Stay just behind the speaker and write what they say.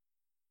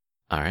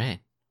All right,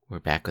 we're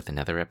back with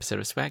another episode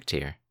of Swag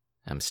Tier.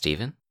 I'm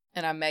Steven.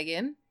 And I'm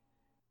Megan.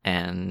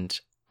 And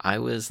I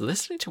was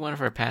listening to one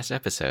of our past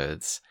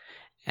episodes,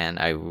 and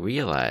I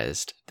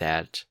realized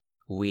that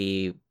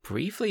we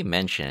briefly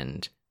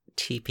mentioned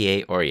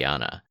TPA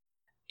Oriana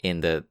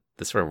in the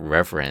sort of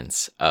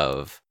reverence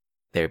of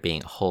there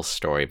being a whole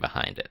story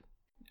behind it.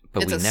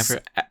 But we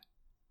never...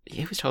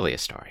 It was totally a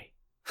story.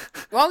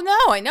 Well, no,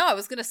 I know. I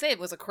was going to say it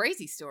was a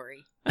crazy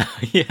story.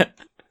 Yeah.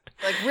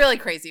 Like, really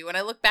crazy. When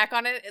I look back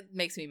on it, it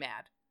makes me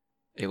mad.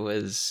 It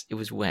was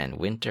when?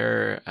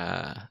 Winter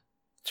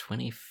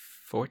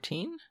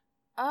 2014?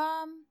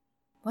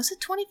 Was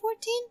it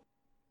 2014?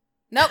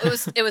 No,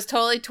 it was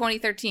totally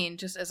 2013,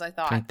 just as I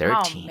thought.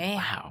 2013. Oh, man.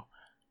 Wow.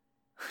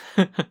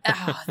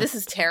 Oh, this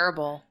is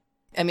terrible.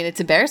 I mean, it's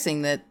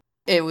embarrassing that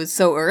it was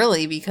so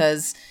early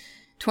because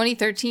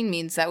 2013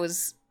 means that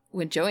was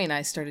when Joey and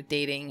I started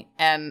dating,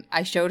 and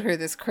I showed her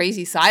this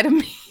crazy side of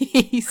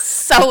me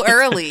so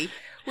early.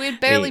 We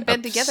had barely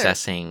been together.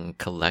 Obsessing,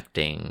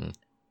 collecting,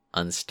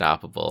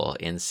 unstoppable,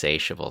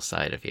 insatiable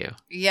side of you.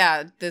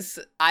 Yeah,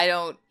 I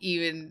don't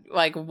even,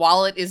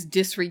 wallet is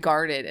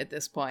disregarded at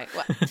this point.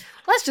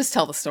 Let's just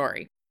tell the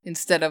story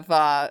instead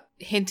of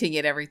hinting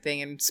at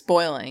everything and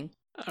spoiling.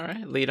 All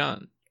right, lead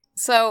on.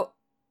 So,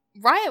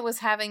 Riot was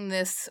having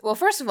this, well,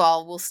 first of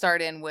all, we'll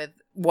start in with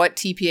what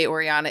TPA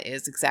Oriana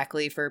is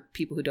exactly for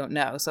people who don't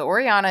know. So,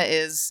 Oriana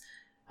is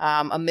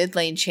a mid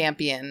lane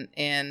champion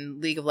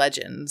in League of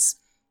Legends.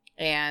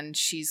 And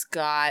she's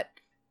got,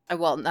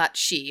 well, not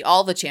she,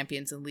 all the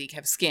champions in League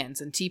have skins.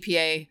 And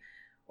TPA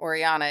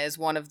Oriana is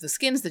one of the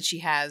skins that she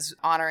has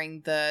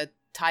honoring the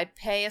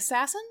Taipei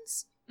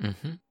Assassins.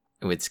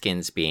 Mm-hmm. With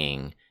skins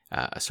being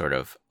a sort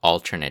of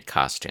alternate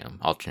costume,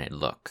 alternate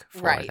look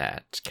for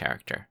that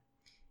character.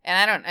 And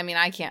I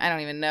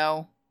don't even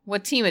know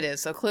what team it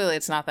is. So clearly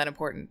it's not that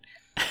important.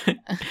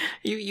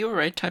 You were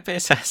right, Taipei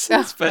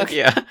Assassins, but okay.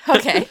 yeah.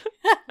 Okay.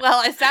 Well,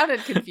 I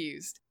sounded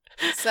confused.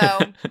 So...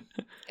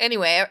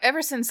 Anyway,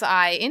 ever since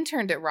I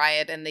interned at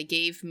Riot and they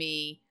gave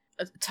me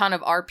a ton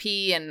of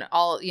RP and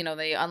all,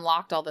 they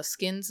unlocked all the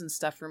skins and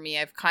stuff for me,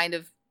 I've kind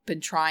of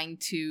been trying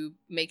to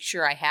make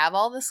sure I have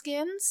all the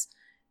skins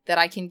that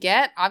I can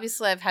get.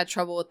 Obviously, I've had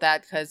trouble with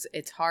that because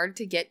it's hard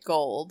to get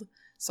gold,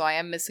 so I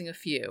am missing a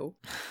few.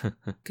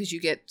 Because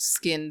you get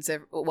skins,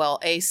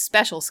 a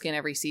special skin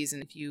every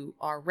season if you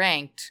are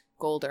ranked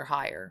gold or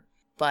higher.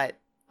 But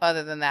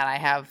other than that, I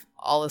have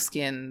all the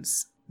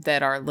skins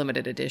that are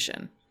limited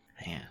edition.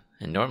 Man.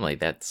 And normally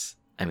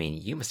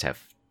you must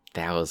have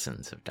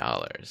thousands of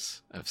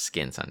dollars of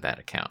skins on that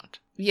account.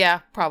 Yeah,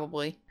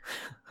 probably.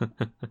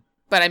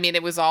 But I mean,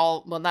 it was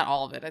not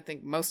all of it. I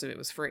think most of it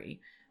was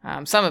free.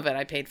 Some of it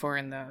I paid for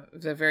in the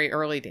very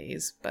early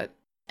days. But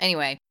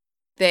anyway,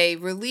 they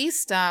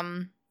released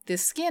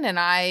this skin and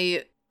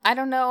I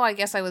don't know, I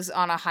guess I was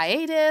on a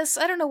hiatus.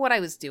 I don't know what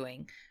I was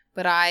doing.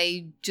 But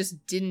I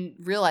just didn't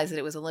realize that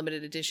it was a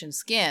limited edition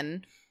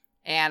skin.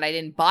 And I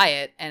didn't buy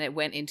it and it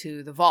went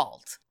into the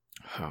vault.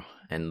 Oh,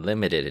 and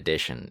limited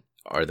edition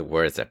are the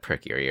words that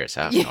prick your ears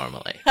out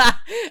normally.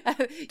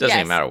 Doesn't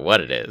even matter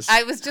what it is.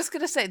 I was just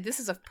going to say,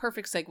 this is a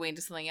perfect segue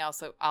into something else,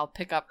 so I'll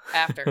pick up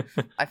after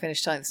I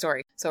finish telling the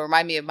story. So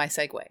remind me of my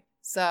segue.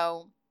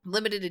 So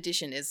limited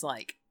edition is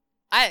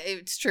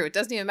it's true. It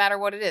doesn't even matter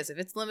what it is. If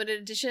it's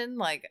limited edition,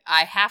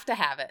 I have to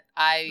have it.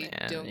 I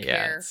don't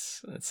care.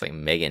 It's like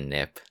Megan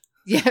Nip.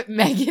 Yeah,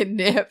 Megan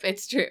Nip.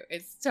 It's true.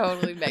 It's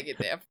totally Megan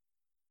Nip.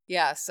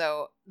 Yeah,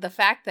 so the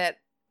fact that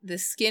the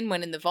skin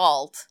went in the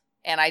vault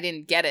and I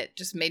didn't get it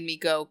just made me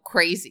go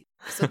crazy.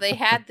 So they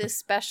had this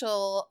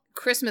special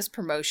Christmas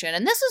promotion,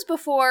 and this was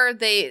before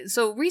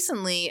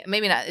recently,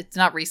 maybe not, it's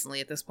not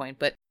recently at this point,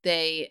 but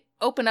they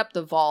open up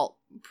the vault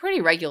pretty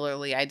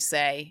regularly, I'd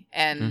say,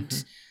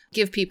 and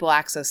give people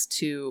access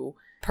to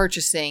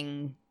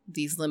purchasing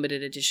these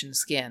limited edition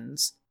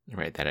skins.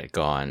 Right, that had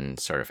gone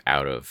sort of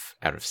out of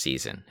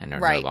season and are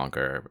no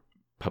longer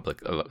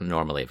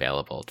normally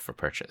available for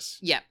purchase.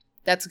 Yeah,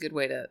 that's a good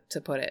way to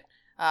put it.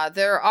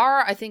 There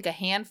are, I think, a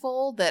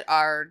handful that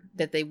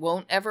they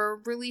won't ever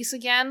release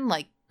again,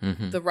 like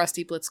the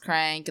Rusty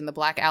Blitzcrank and the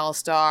Black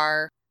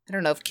Alistar. I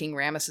don't know if King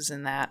Rammus is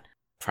in that.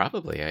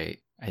 Probably. I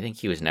think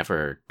he was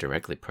never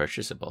directly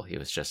purchasable. He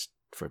was just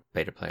for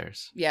beta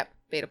players. Yep,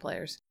 beta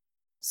players.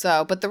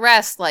 So, but the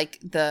rest, like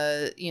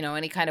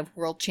any kind of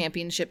World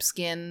Championship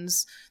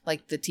skins,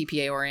 like the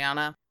TPA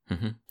Oriana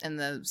and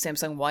the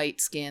Samsung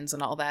White skins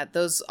and all that,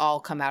 those all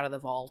come out of the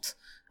vault.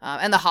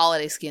 And the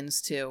holiday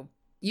skins, too.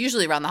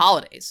 Usually around the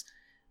holidays,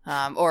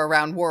 or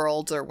around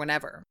Worlds or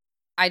whenever.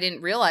 I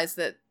didn't realize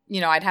that,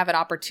 I'd have an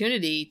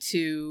opportunity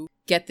to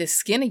get this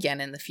skin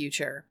again in the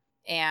future.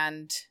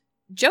 And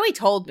Joey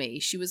told me,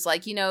 she was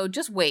like,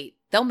 just wait.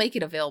 They'll make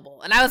it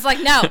available. And I was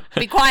like, no,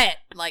 be quiet.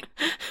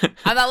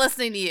 I'm not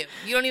listening to you.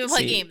 You don't even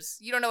play games.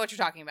 You don't know what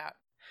you're talking about.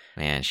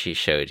 Man, she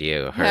showed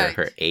you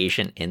her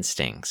Asian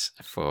instincts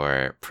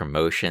for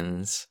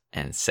promotions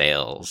and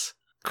sales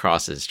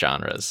crosses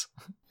genres.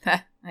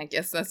 I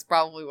guess that's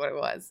probably what it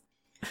was.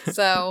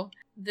 So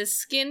the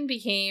skin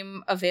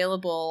became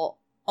available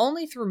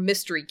only through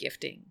mystery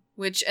gifting,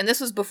 and this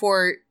was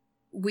before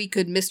we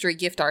could mystery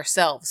gift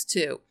ourselves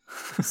too.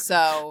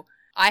 So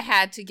I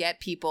had to get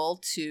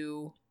people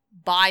to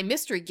buy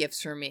mystery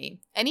gifts for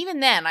me. And even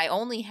then, I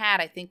only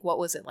had, I think, what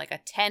was it, like a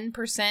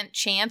 10%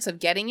 chance of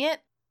getting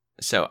it?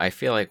 So I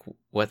feel like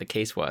what the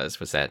case was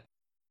that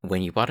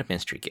when you bought a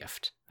mystery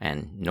gift,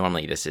 and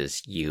normally this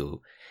is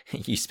you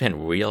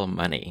spend real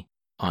money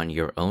on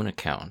your own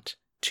account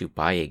to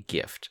buy a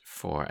gift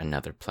for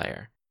another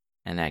player.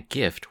 And that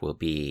gift will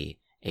be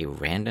a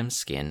random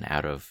skin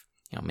out of,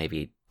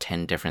 maybe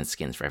 10 different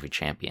skins for every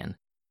champion.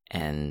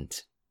 And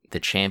the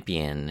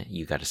champion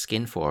you got a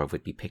skin for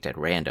would be picked at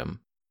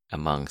random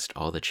amongst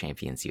all the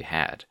champions you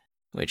had.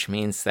 Which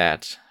means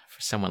that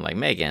for someone like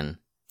Megan,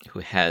 who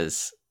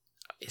has,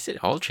 is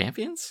it all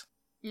champions?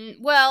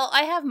 Well,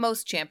 I have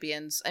most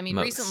champions. I mean,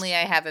 Most. Recently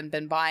I haven't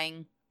been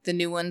buying the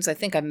new ones. I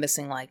think I'm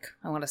missing I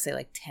want to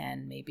say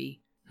 10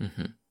 maybe.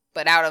 Mm-hmm.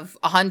 But out of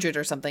 100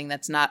 or something,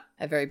 that's not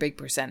a very big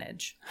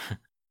percentage.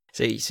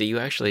 So you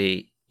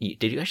actually,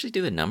 did you actually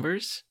do the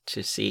numbers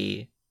to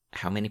see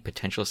how many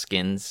potential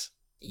skins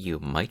you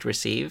might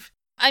receive?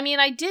 I mean,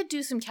 I did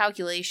do some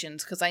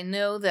calculations because I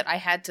know that I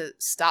had to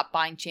stop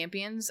buying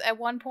champions at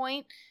one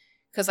point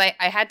because I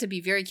had to be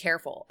very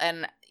careful.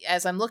 And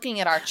as I'm looking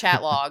at our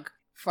chat log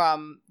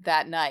from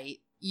that night,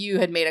 you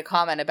had made a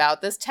comment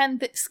about this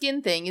 10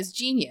 skin thing is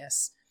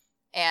genius.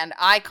 And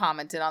I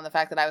commented on the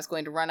fact that I was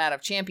going to run out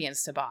of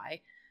champions to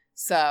buy.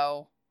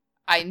 So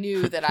I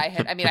knew that I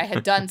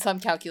had done some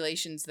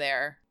calculations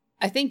there.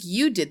 I think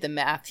you did the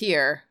math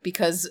here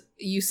because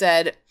you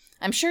said,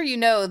 I'm sure you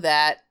know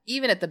that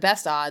even at the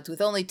best odds,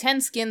 with only 10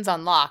 skins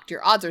unlocked,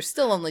 your odds are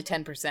still only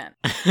 10%.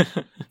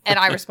 And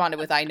I responded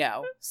with, I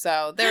know.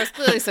 So there was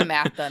clearly some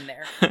math done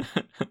there.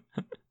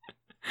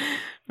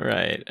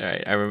 Right.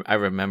 I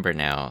remember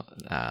now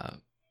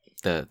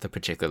the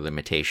particular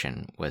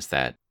limitation was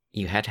that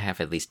you had to have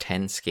at least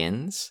 10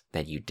 skins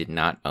that you did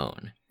not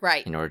own.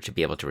 Right. In order to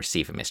be able to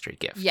receive a mystery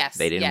gift. Yes.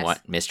 They didn't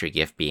want mystery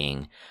gift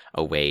being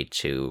a way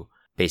to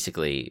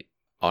basically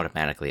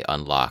automatically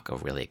unlock a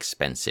really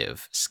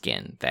expensive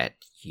skin that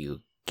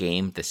you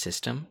gamed the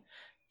system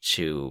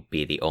to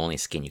be the only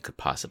skin you could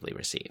possibly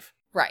receive.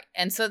 Right.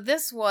 And so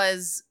this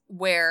was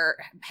where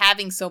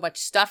having so much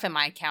stuff in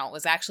my account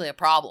was actually a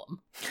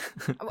problem.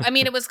 I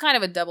mean, it was kind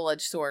of a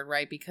double-edged sword,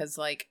 right? Because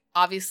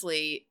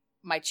obviously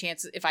my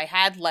chances, if I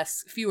had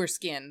fewer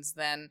skins,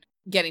 then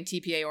getting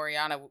TPA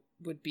Orianna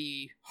would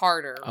be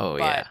harder. Oh,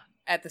 but yeah.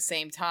 At the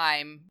same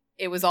time,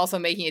 it was also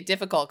making it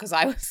difficult because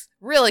I was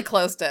really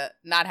close to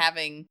not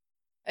having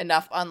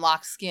enough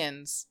unlocked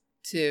skins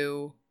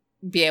to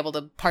be able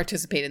to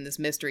participate in this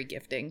mystery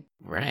gifting.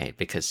 Right,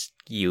 because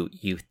you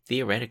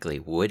theoretically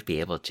would be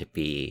able to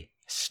be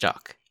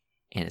stuck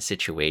in a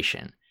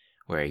situation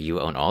where you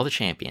own all the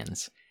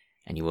champions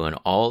and you own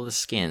all the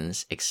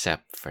skins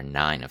except for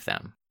 9 of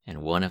them.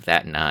 And one of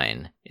that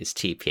 9 is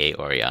TPA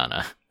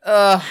Orianna.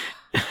 Ugh.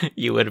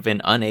 You would have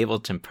been unable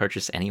to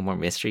purchase any more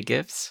mystery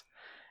gifts,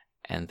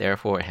 and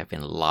therefore have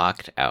been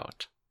locked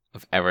out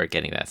of ever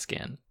getting that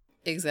skin.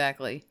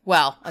 Exactly.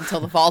 Well,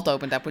 until the vault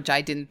opened up, which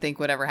I didn't think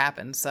would ever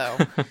happen. So,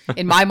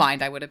 in my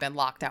mind, I would have been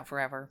locked out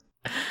forever.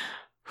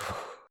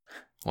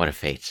 What a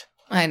fate.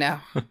 I know.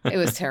 It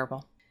was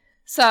terrible.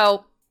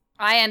 So,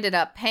 I ended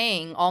up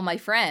paying all my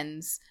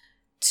friends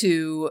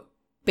to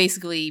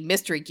basically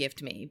mystery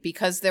gift me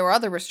because there were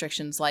other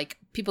restrictions, like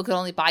people could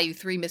only buy you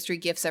 3 mystery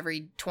gifts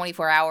every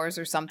 24 hours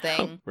or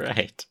something.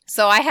 Right.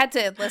 So I had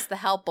to enlist the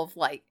help of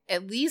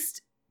at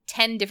least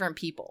 10 different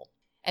people.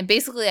 And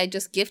basically I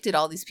just gifted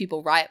all these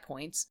people Riot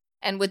points.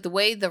 And with the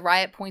way the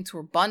Riot points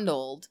were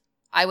bundled,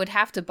 I would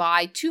have to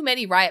buy too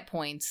many Riot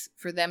points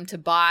for them to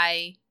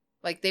buy,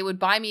 they would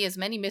buy me as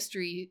many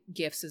mystery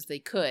gifts as they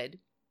could,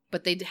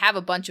 but they'd have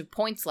a bunch of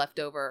points left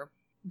over,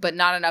 but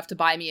not enough to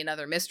buy me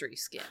another mystery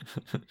skin.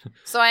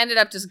 So I ended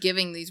up just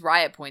giving these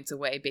Riot points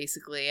away,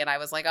 basically, and I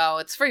was like, oh,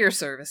 it's for your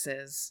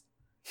services,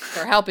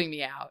 for helping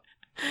me out.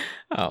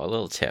 Oh, a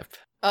little tip.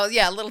 Oh,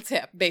 yeah, a little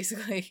tip,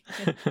 basically.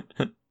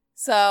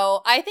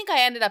 So I think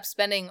I ended up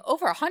spending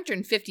over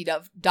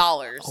 $150.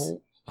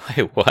 Oh,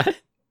 wait,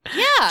 what?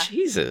 Yeah.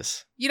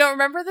 Jesus. You don't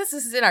remember this?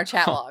 This is in our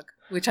chat log,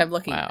 which I'm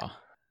looking at. Wow.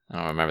 I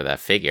don't remember that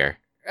figure.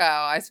 Oh,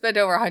 I spent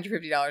over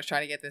 $150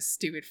 trying to get this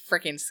stupid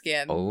freaking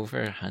skin.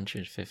 Over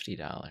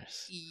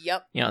 $150.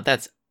 Yep.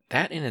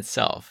 That in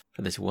itself,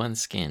 for this one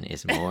skin,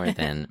 is more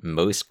than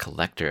most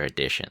collector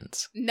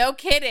editions. No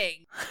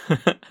kidding.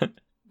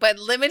 But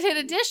limited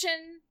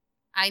edition,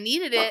 I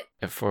needed it.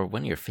 For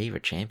one of your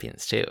favorite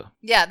champions, too.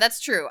 Yeah, that's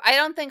true. I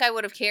don't think I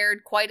would have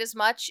cared quite as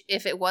much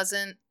if it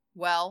wasn't,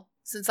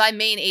 since I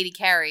main 80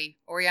 carry,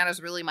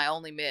 Orianna's really my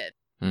only mid.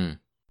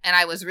 And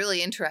I was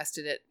really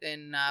interested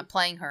in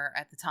playing her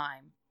at the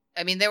time.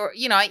 I mean, there were,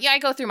 I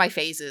go through my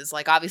phases.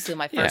 Obviously,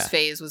 my first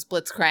phase was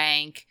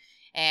Blitzcrank.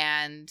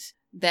 And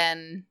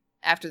then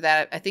after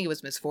that, I think it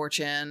was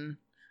Misfortune.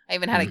 I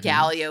even had a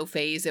Galio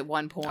phase at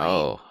one point.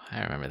 Oh,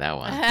 I remember that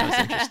one. That was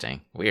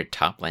interesting. Weird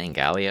top lane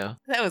Galio.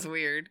 That was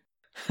weird.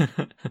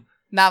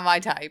 Not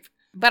my type.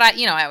 But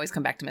I always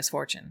come back to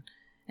Misfortune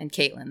and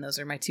Caitlyn. Those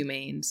are my 2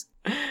 mains.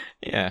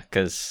 Yeah,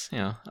 because,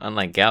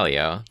 unlike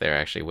Galio, they're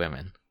actually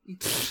women.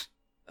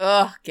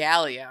 Ugh,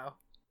 Galio.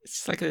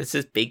 It's like this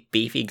big,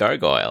 beefy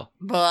gargoyle.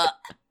 But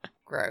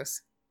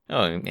gross.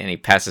 Oh, and he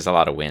passes a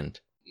lot of wind.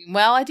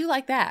 Well, I do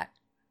like that.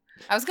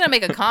 I was going to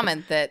make a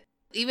comment that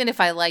even if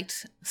I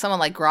liked someone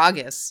like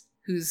Gragas,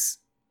 who's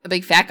a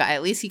big fat guy,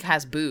 at least he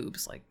has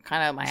boobs. Like,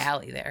 kind of up my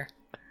alley there.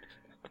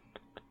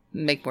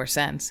 Make more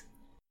sense.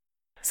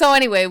 So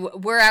anyway,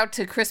 we're out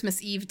to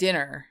Christmas Eve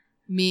dinner.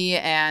 Me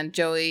and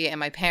Joey and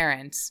my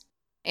parents.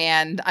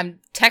 And I'm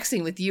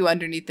texting with you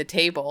underneath the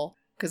table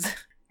because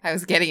I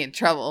was getting in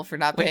trouble for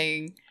not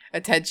paying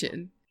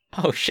attention.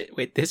 Oh, shit.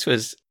 Wait, this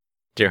was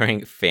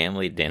during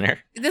family dinner?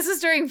 This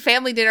is during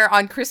family dinner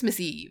on Christmas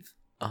Eve.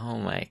 Oh,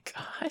 my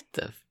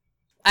God.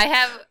 I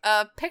have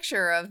a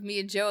picture of me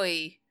and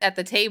Joey at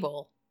the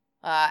table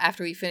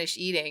after we finished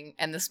eating,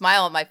 and the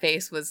smile on my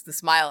face was the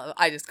smile of,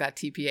 I just got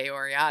TPA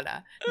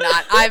Oriana,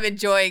 not I'm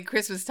enjoying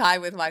Christmas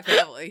time with my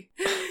family.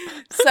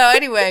 So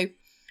anyway,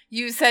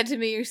 you said to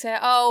me,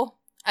 oh,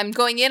 I'm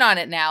going in on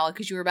it now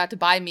because you were about to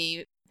buy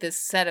me this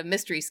set of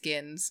mystery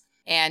skins,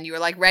 and you were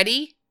like,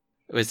 ready?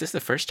 Was this the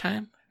first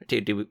time?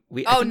 Did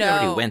we? Oh,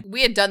 no.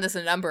 We had done this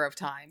a number of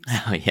times.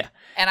 Oh, yeah.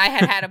 And I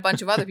had a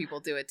bunch of other people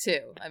do it,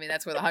 too. I mean,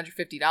 that's where the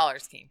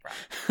 $150 came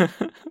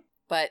from.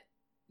 But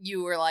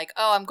you were like,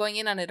 oh, I'm going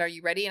in on it. Are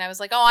you ready? And I was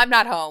like, oh, I'm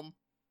not home.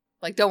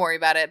 Like, don't worry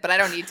about it, but I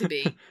don't need to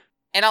be.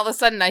 And all of a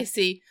sudden I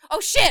see,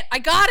 oh, shit, I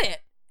got it.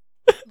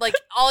 Like,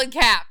 all in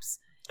caps.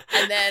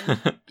 And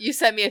then you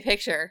sent me a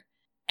picture.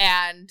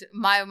 And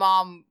my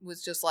mom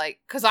was just like,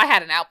 because I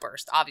had an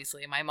outburst,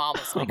 obviously. And my mom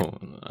was like, oh,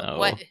 no.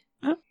 What?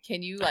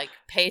 Can you, like,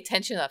 pay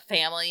attention to the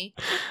family?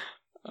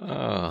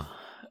 Oh,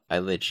 I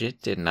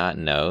legit did not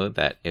know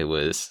that it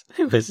was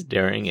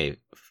during a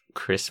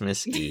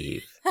Christmas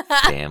Eve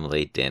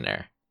family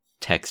dinner.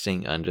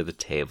 Texting under the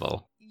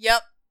table.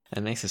 Yep.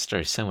 That makes the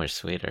story so much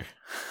sweeter.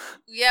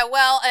 Yeah,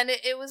 well, and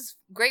it was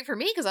great for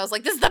me because I was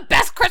like, this is the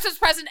best Christmas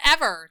present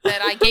ever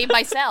that I gave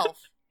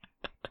myself.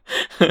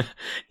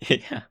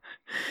 Yeah.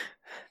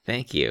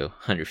 Thank you.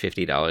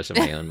 $150 of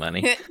my own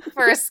money.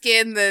 For a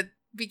skin that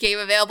became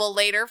available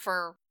later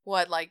for,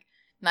 what, like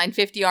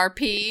 $9.50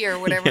 RP or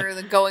whatever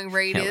the going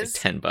rate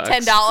is? Like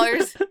 $10.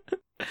 $10.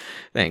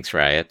 Thanks,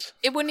 Riot.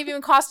 It wouldn't have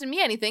even costed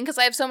me anything because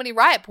I have so many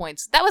Riot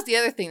points. That was the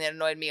other thing that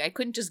annoyed me. I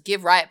couldn't just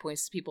give Riot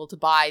points to people to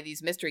buy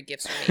these mystery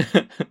gifts for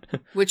me,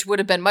 which would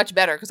have been much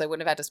better because I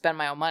wouldn't have had to spend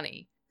my own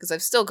money because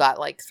I've still got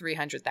like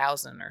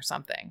 300,000 or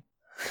something.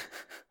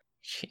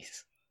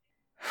 Jeez.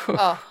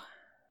 Oh.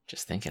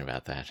 Just thinking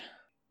about that.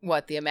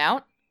 What, the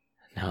amount?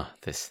 No,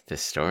 this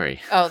story.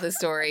 Oh, the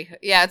story.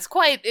 Yeah, it's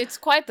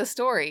quite the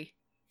story.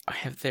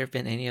 Have there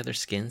been any other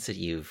skins that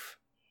you've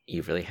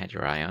really had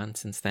your eye on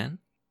since then?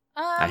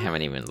 I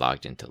haven't even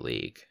logged into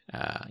League.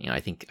 I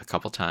think a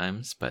couple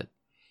times, but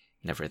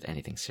never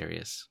anything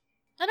serious.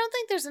 I don't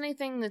think there's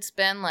anything that's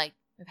been like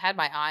I've had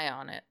my eye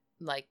on it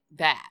like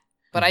that.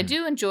 But I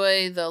do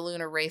enjoy the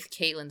Lunar Wraith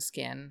Caitlyn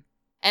skin.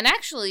 And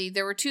actually,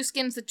 there were 2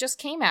 skins that just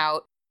came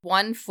out.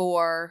 One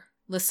for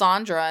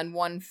Lissandra and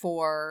one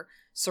for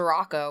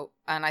Soraka.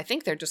 And I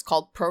think they're just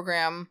called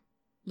Program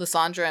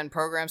Lissandra and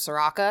Program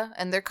Soraka.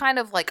 And they're kind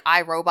of like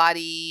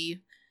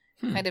iRobot-y,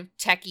 kind of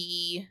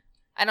techy.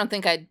 I don't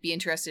think I'd be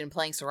interested in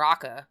playing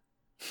Soraka.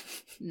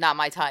 Not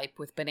my type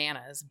with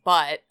bananas.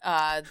 But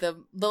the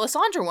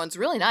Lissandra one's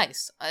really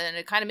nice. And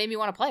it kind of made me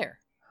want to play her.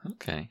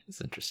 Okay,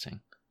 that's interesting.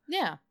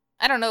 Yeah.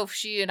 I don't know if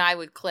she and I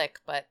would click,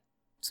 but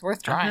it's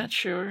worth trying. I'm not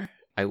sure.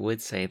 I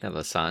would say that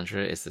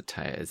Lissandra is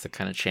the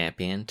kind of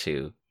champion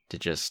to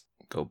just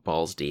go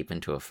balls deep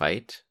into a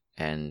fight.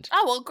 And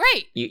oh, well,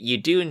 great. You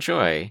do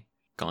enjoy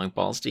going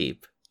balls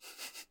deep.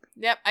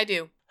 Yep, I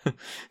do.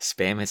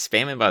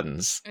 Spamming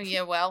buttons.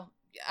 Yeah, well,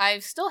 I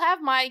still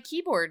have my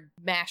keyboard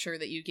masher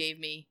that you gave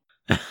me.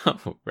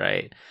 Oh,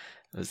 right.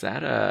 Was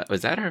that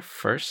our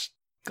first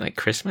like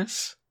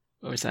Christmas?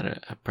 Or was that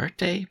a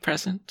birthday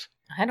present?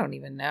 I don't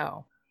even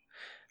know.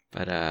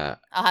 But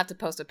I'll have to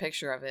post a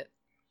picture of it.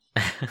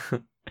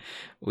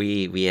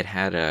 we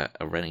had a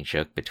running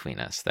joke between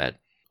us that,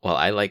 well,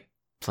 I like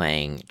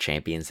playing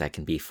champions that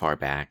can be far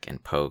back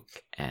and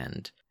poke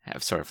and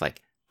have sort of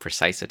like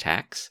precise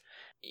attacks.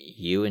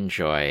 You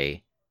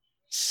enjoy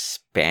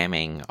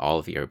spamming all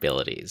of your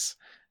abilities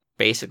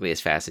basically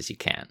as fast as you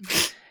can.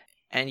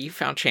 And you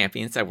found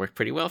champions that work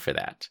pretty well for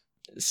that.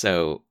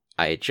 So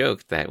I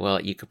joked that, well,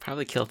 you could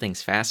probably kill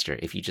things faster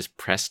if you just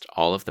pressed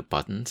all of the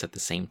buttons at the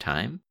same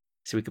time.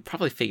 So we could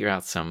probably figure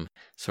out some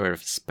sort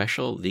of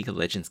special League of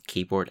Legends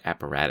keyboard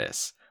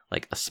apparatus,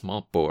 like a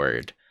small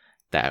board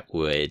that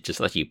would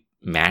just let you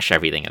mash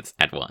everything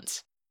at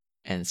once.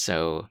 And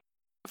so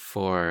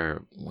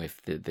with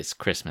this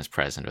Christmas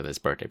present or this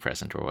birthday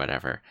present or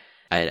whatever,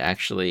 I had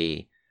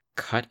actually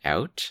cut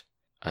out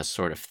a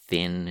sort of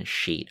thin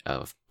sheet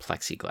of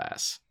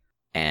plexiglass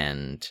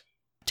and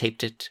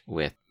taped it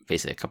with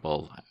basically a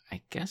couple,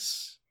 I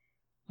guess,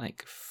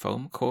 like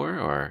foam core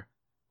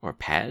or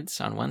pads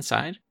on one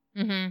side.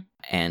 Mm-hmm.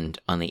 And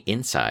on the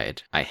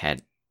inside, I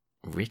had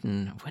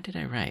written, what did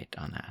I write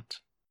on that?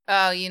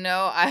 Oh,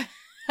 I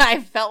I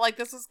felt like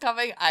this was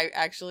coming. I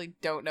actually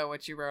don't know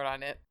what you wrote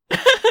on it.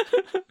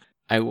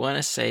 I want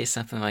to say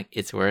something like,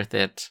 it's worth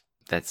it.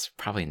 That's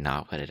probably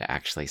not what it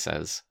actually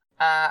says.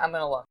 I'm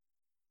going to look.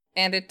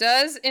 And it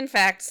does, in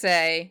fact,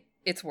 say,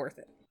 it's worth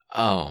it.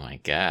 Oh my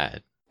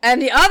god.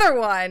 And the other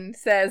one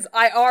says,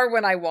 I are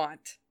when I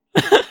want.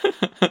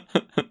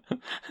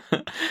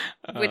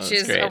 Which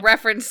is great. a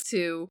reference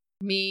to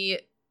me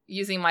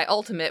using my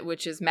ultimate,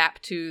 which is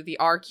mapped to the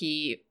R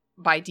key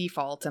by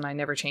default, and I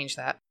never change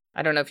that.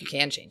 I don't know if you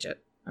can change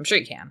it. I'm sure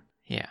you can.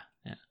 Yeah.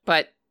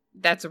 But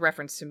that's a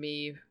reference to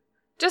me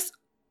just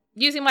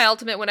using my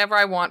ultimate whenever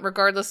I want,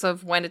 regardless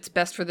of when it's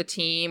best for the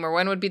team or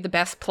when would be the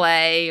best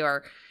play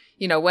or,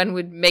 when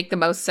would make the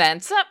most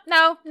sense.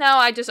 No,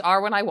 I just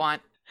are when I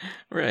want.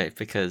 Right,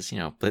 because,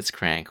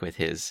 Blitzcrank with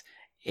his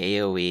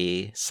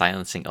AoE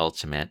silencing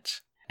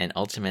ultimate, an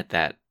ultimate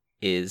that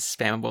is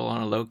spammable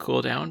on a low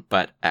cooldown,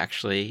 but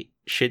actually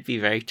should be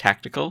very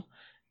tactical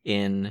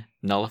in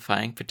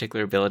nullifying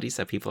particular abilities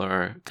that people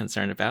are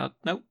concerned about.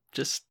 Nope,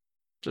 just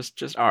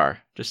R.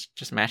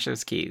 Just mash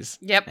those keys.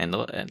 Yep. And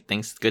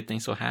good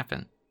things will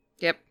happen.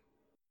 Yep.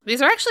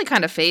 These are actually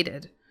kind of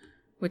faded,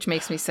 which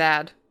makes me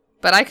sad.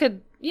 But I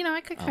could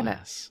kind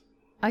of,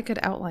 I could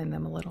outline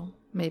them a little,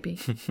 maybe.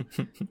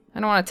 I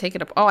don't want to take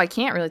it up. Oh, I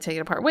can't really take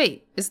it apart.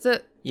 Wait,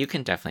 You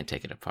can definitely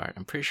take it apart.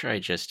 I'm pretty sure I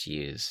just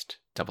used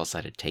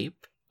double-sided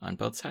tape on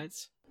both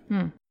sides.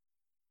 Well,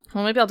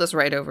 maybe I'll just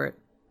write over it.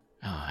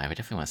 Oh, I would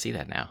definitely want to see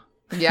that now.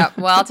 Yeah,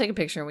 well, I'll take a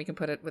picture and we can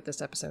put it with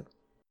this episode.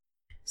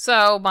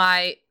 So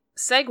my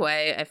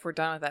segue, if we're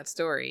done with that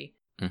story,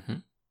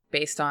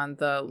 based on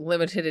the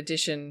limited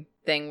edition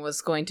thing,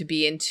 was going to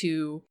be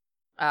into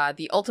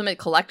the Ultimate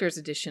Collector's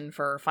Edition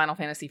for Final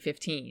Fantasy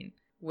 15,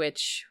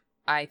 which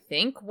I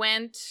think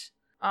went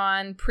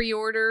on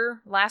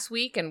pre-order last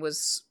week and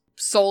was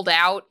sold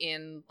out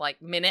in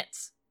like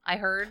minutes, I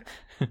heard.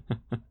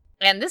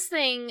 And this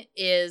thing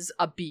is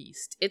a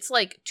beast. It's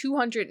like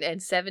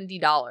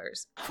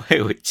 $270.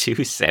 Wait,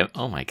 270?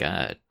 Oh my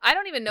god. I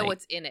don't even know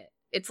what's in it.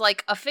 It's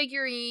like a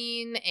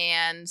figurine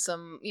and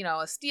some,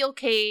 a steel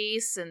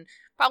case and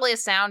probably a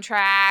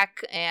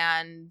soundtrack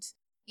and,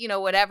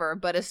 whatever.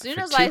 But as soon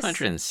as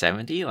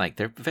 270? Like,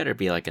 there better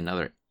be like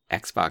another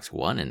Xbox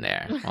One in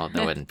there. Well,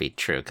 that wouldn't be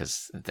true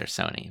because they're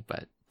Sony,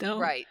 but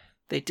right.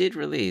 They did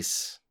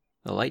release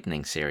the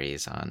Lightning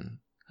series on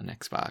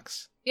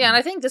Xbox. Yeah, and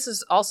I think this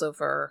is also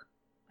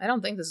I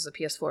don't think this is a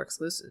PS4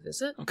 exclusive,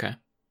 is it? Okay.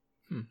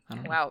 I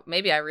don't know. Wow,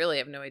 maybe I really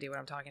have no idea what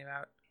I'm talking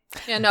about.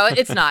 Yeah, no,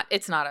 it's not.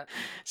 It's not a...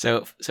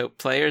 So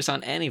players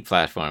on any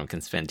platform can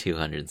spend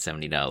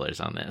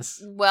 $270 on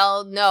this.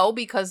 Well, no,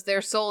 because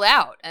they're sold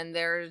out, and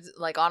they're,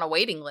 like, on a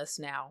waiting list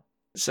now.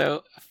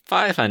 So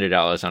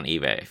 $500 on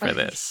eBay for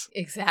this.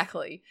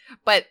 Exactly.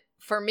 But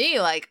for me,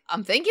 like,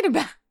 I'm thinking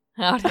about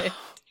it.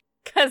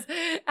 Because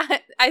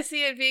I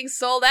see it being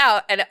sold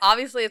out, and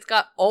obviously it's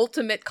got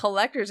Ultimate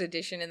Collector's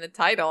Edition in the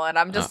title, and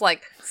I'm just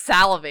like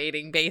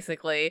salivating,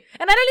 basically.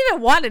 And I don't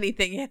even want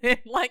anything in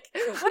it. Like,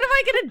 what am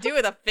I going to do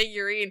with a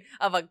figurine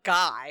of a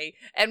guy?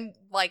 And,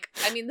 like,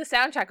 I mean, the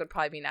soundtrack would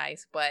probably be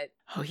nice, but...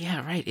 Oh,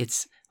 yeah, right.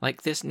 It's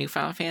like this new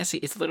Final Fantasy.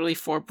 It's literally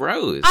for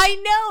bros. I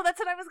know! That's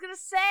what I was going to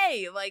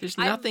say! Like, there's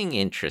nothing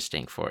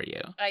interesting for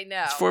you. I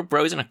know. It's for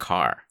bros in a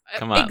car.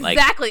 Come on.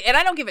 Exactly, and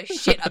I don't give a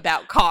shit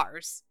about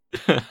cars.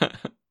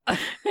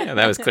 Yeah,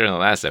 that was clear in the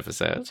last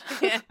episode.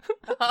 Yeah.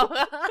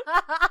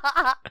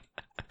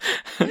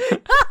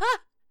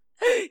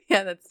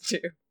 Yeah, that's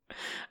true.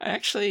 I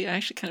actually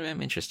kind of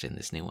am interested in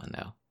this new one,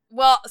 though.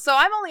 Well, so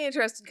I'm only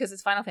interested because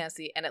it's Final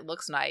Fantasy and it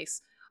looks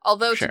nice.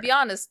 Although, Sure. to be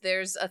honest,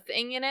 there's a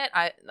thing in it.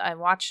 I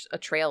watched a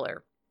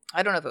trailer.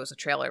 I don't know if it was a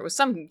trailer. It was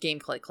some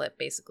gameplay clip,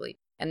 basically.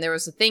 And there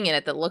was a thing in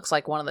it that looks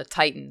like one of the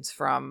Titans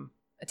from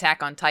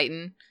Attack on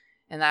Titan.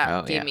 And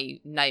that gave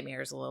me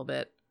nightmares a little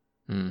bit.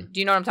 Do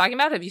you know what I'm talking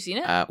about? Have you seen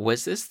it?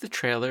 Was this the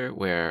trailer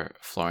where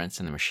Florence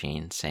and the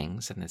Machine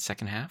sings in the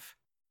second half?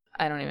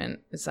 I don't even...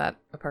 Is that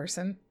a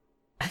person?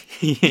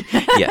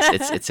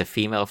 Yes, it's a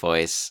female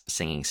voice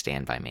singing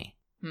Stand By Me.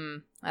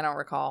 I don't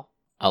recall.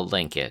 I'll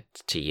link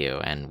it to you,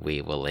 and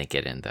we will link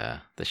it in the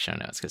show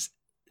notes, because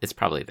it's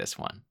probably this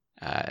one.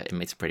 It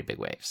made some pretty big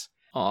waves.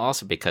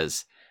 Also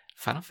because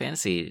Final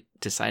Fantasy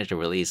decided to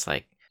release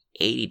like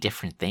 80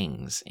 different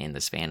things in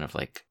the span of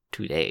like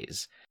 2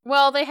 days.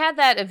 Well, they had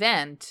that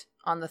event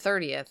on the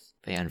 30th.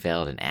 They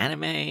unveiled an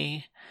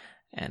anime,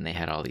 and they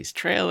had all these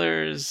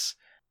trailers.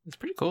 It's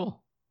pretty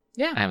cool.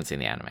 Yeah. I haven't seen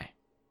the anime.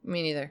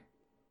 Me neither.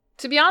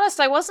 To be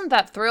honest, I wasn't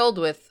that thrilled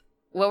with,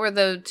 what were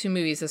the two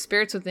movies? The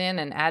Spirits Within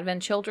and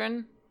Advent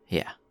Children?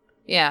 Yeah.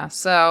 Yeah,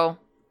 so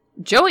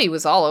Joey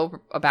was all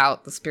over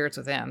about The Spirits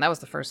Within. That was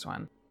the first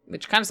one,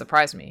 which kind of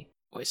surprised me.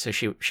 Wait, so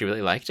she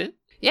really liked it?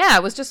 Yeah,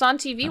 it was just on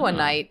TV one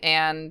night,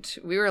 and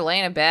we were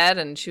laying in bed,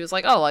 and she was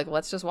like, oh, like,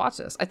 let's just watch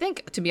this. I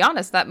think, to be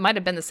honest, that might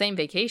have been the same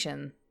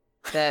vacation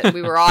that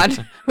we were on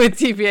with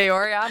TPA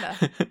Oriana.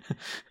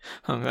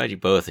 I'm glad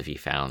both of you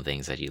found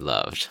things that you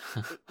loved.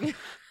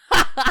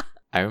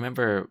 I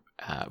remember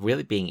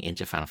really being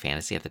into Final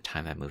Fantasy at the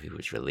time that movie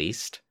was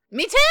released.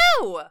 Me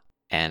too!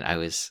 And I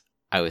was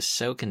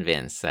so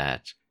convinced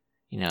that,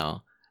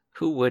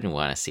 who wouldn't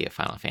want to see a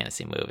Final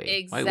Fantasy movie?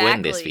 Exactly. Why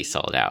wouldn't this be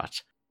sold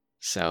out?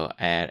 So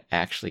I had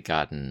actually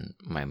gotten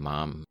my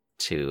mom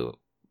to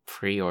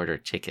pre-order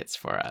tickets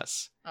for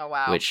us. Oh,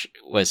 wow. Which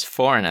was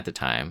foreign at the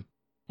time.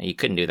 You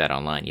couldn't do that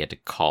online. You had to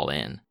call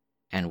in.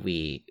 And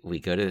we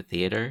go to the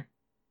theater.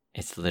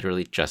 It's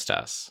literally just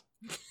us.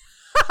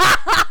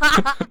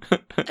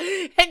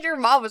 And your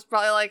mom was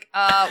probably like,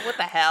 what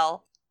the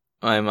hell?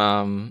 My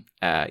mom,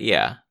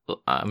 yeah.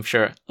 I'm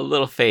sure a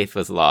little faith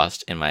was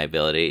lost in my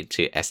ability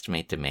to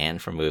estimate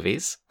demand for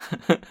movies.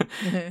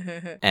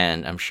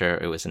 And I'm sure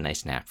it was a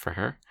nice nap for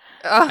her.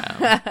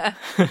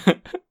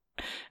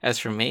 As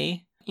for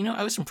me,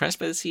 I was impressed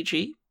by the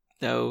CG,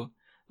 though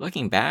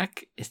looking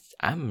back,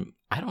 I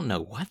don't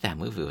know what that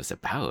movie was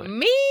about.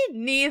 Me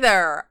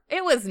neither.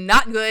 It was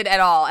not good at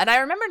all. And I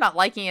remember not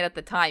liking it at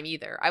the time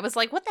either. I was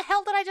like, what the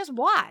hell did I just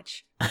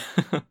watch?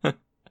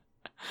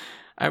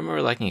 I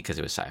remember liking it because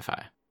it was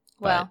sci-fi.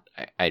 Well,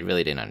 but I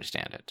really didn't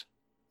understand it.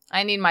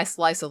 I need my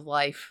slice of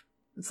life.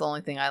 It's the only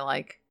thing I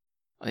like.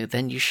 Well,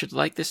 then you should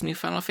like this new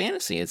Final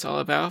Fantasy. It's all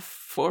about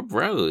 4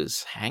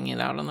 bros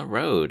hanging out on the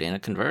road in a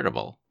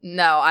convertible.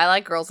 No, I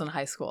like girls in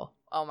high school.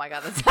 Oh my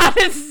god, that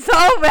sounded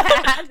so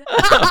bad.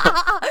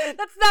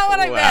 That's not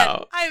what I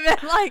meant. I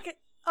meant like,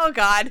 oh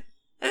god.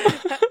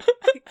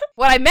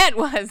 What I meant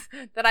was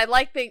that I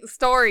like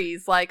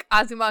stories like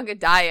Azumanga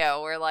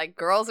Daioh, where like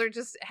girls are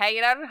just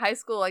hanging out in high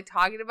school, like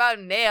talking about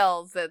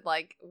nails and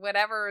like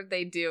whatever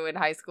they do in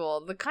high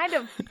school. The kind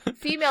of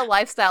female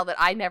lifestyle that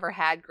I never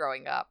had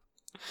growing up.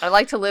 I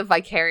like to live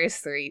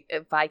vicariously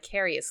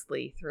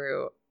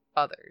through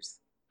others.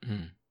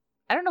 Mm.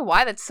 I don't know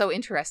why that's so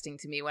interesting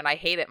to me when I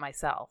hate it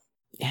myself.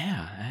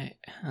 Yeah,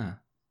 I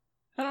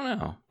don't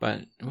know,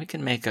 but we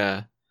can make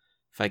a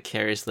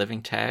vicarious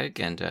living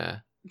tag and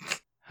a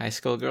high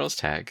school girls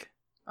tag.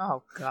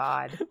 Oh,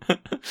 God.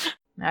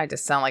 Now I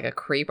just sound like a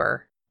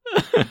creeper.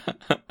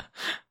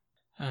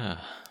 Oh,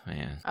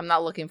 man. I'm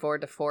not looking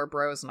forward to 4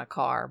 bros in a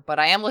car, but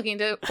I am looking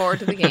forward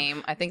to the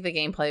game. I think the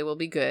gameplay will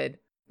be good.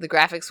 The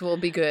graphics will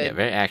be good. Yeah,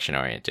 very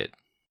action-oriented.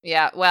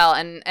 Yeah, well,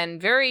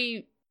 and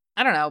very,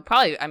 I don't know,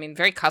 probably,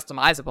 very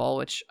customizable,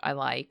 which I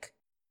like.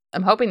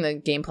 I'm hoping the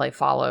gameplay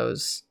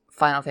follows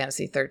Final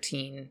Fantasy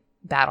 13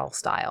 battle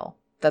style.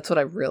 That's what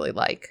I really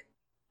like.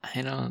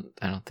 I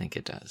don't think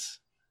it does.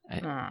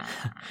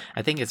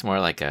 I think it's more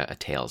like a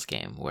Tales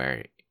game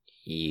where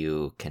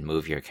you can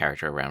move your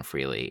character around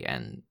freely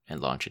and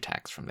launch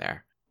attacks from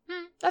there.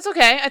 That's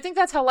okay. I think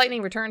that's how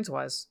Lightning Returns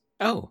was.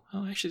 Oh,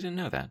 I actually didn't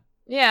know that.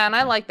 Yeah, and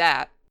I like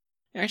that.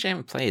 I actually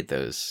haven't played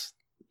those,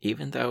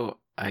 even though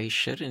I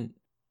shouldn't.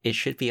 It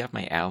should be up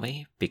my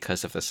alley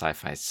because of the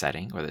sci-fi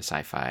setting or the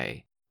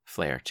sci-fi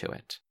flair to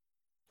it.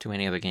 Too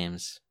many other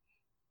games.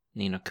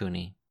 Ni no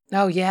Kuni.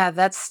 Oh yeah,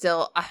 that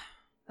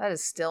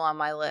is still on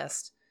my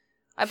list.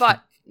 I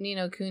bought Ni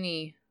no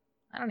Kuni,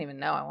 I don't even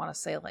know, I want to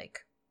say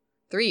like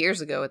 3 years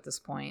ago at this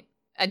point.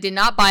 I did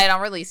not buy it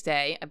on release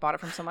day. I bought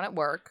it from someone at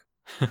work.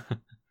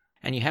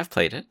 And you have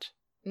played it?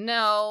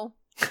 No.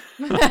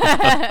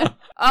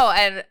 Oh,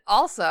 and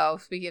also,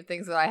 speaking of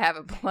things that I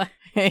haven't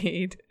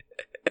played,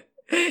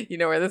 you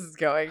know where this is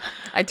going.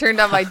 I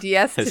turned on my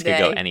DS today. This could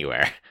go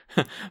anywhere.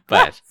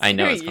 But I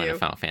know it's going to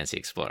Final Fantasy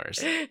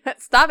Explorers.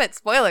 Stop it,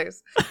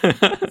 spoilers. So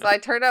I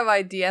turned on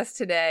my DS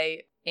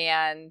today,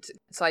 and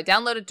so I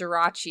downloaded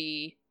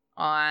Jirachi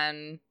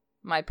on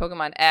my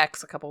Pokemon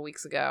X a couple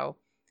weeks ago,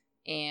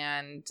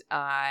 and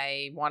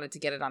I wanted to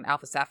get it on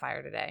Alpha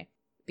Sapphire today,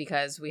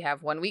 because we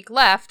have 1 week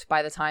left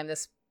by the time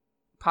this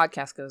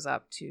podcast goes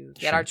up to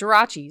get our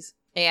Jirachis.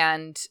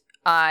 And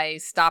I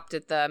stopped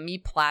at the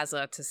Mii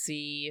Plaza to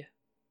see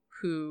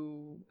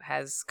who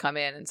has come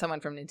in, and someone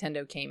from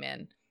Nintendo came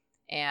in,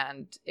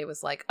 and it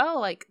was like, oh,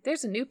 like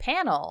there's a new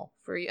panel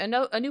for you,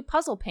 a new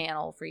puzzle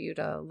panel for you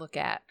to look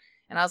at.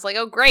 And I was like,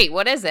 oh great,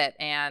 what is it?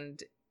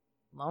 And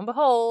lo and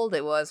behold,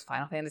 it was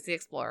Final Fantasy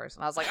Explorers.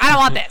 And I was like, I don't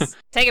want this.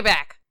 Take it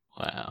back.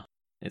 Wow.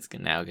 It's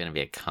now going to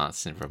be a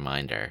constant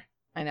reminder.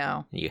 I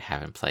know. You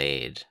haven't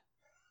played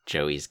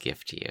Joey's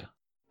gift to you.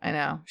 I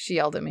know. She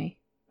yelled at me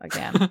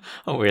again.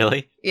 Oh,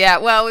 really? Yeah,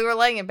 well, we were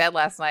laying in bed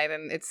last night,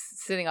 and it's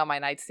sitting on my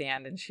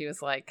nightstand, and she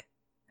was like,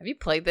 have you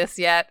played this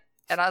yet?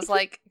 And I was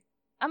like,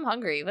 I'm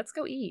hungry. Let's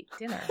go eat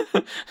dinner.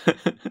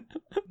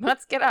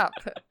 Let's get up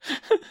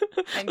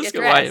and get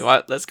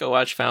dressed. Let's go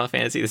watch Final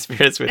Fantasy: The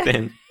Spirits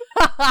Within.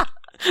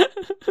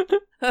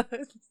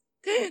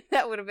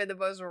 That would have been the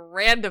most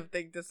random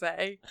thing to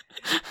say.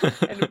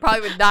 And it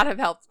probably would not have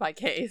helped my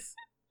case.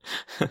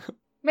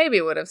 Maybe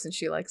it would have, since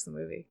she likes the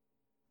movie.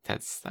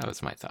 That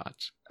was my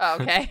thought. Oh,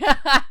 okay.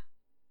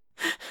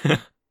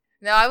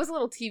 No, I was a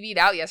little TV'd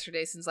out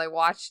yesterday since I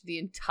watched the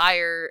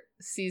entire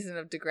season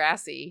of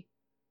Degrassi.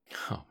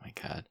 Oh my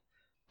god.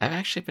 I've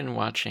actually been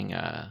watching,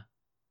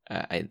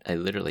 I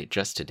literally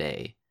just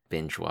today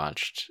binge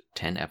watched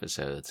 10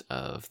 episodes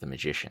of The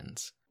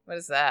Magicians. What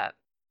is that?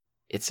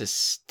 It's a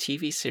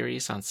TV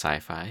series on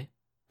Sci-Fi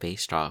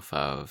based off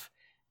of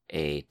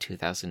a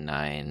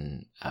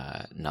 2009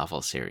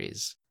 novel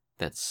series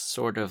that's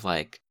sort of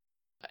like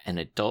an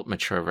adult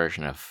mature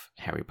version of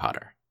Harry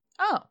Potter.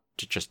 Oh.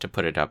 just to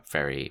put it up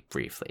very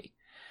briefly.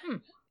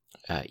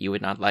 You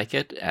would not like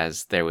it,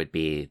 as there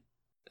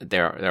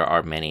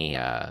are many,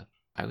 I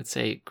would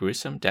say,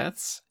 gruesome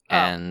deaths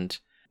and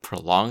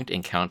prolonged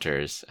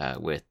encounters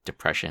with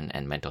depression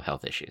and mental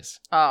health issues.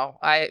 Oh,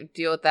 I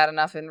deal with that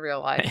enough in real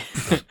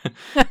life.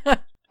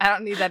 I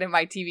don't need that in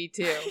my TV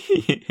too.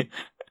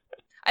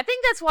 I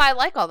think that's why I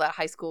like all that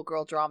high school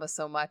girl drama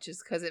so much,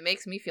 is because it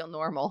makes me feel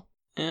normal.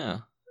 Yeah,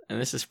 and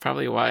this is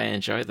probably why I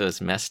enjoy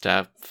those messed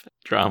up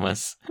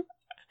dramas.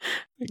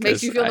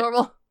 Makes you feel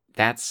normal?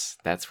 That's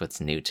what's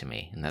new to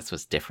me, and that's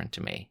what's different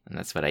to me, and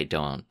that's what I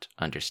don't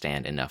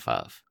understand enough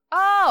of.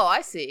 Oh,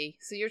 I see.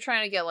 So you're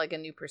trying to get like a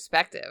new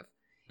perspective.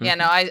 Yeah,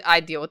 no,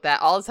 I deal with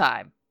that all the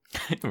time.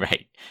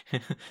 Right.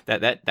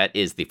 That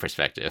is the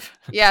perspective.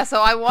 Yeah,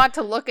 so I want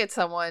to look at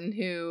someone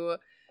who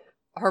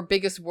her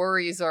biggest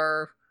worries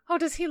are, oh,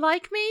 does he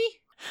like me?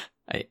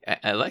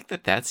 I like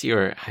that that's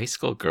your high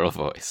school girl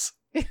voice.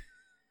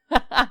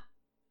 Well,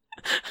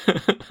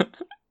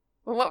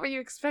 what were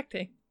you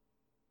expecting?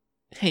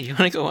 Hey, you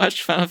want to go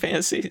watch Final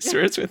Fantasy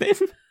Swords Within?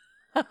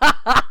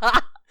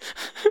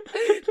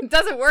 It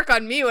doesn't work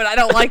on me when I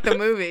don't like the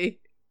movie.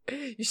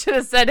 You should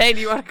have said, hey,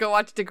 do you want to go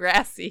watch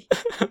Degrassi?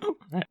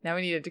 Now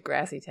we need a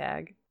Degrassi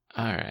tag.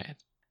 All right.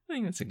 I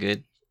think that's a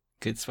good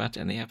spot to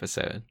end the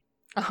episode.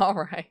 All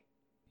right.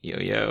 Yo,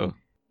 yo.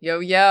 Yo,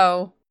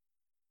 yo.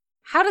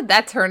 How did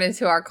that turn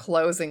into our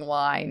closing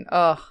line?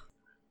 Ugh.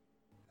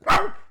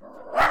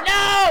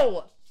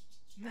 No!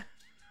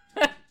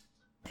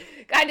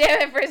 God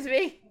damn it,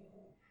 Frisbee.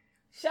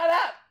 Shut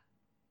up.